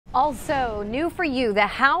Also, new for you, the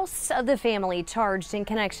house of the family charged in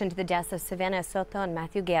connection to the deaths of Savannah Soto and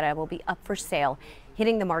Matthew Guerra will be up for sale,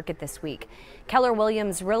 hitting the market this week. Keller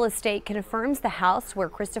Williams Real Estate confirms the house where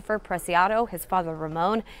Christopher Preciado, his father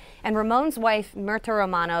Ramon, and Ramon's wife Mirta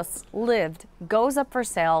Romanos lived goes up for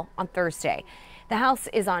sale on Thursday. The house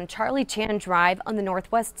is on Charlie Chan Drive on the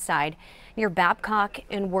northwest side near Babcock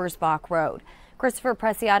and Wurzbach Road. Christopher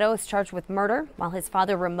Preciado is charged with murder, while his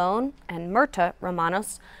father Ramon and Mirta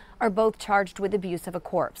Romanos are both charged with abuse of a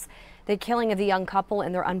corpse. The killing of the young couple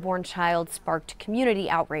and their unborn child sparked community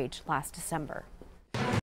outrage last December.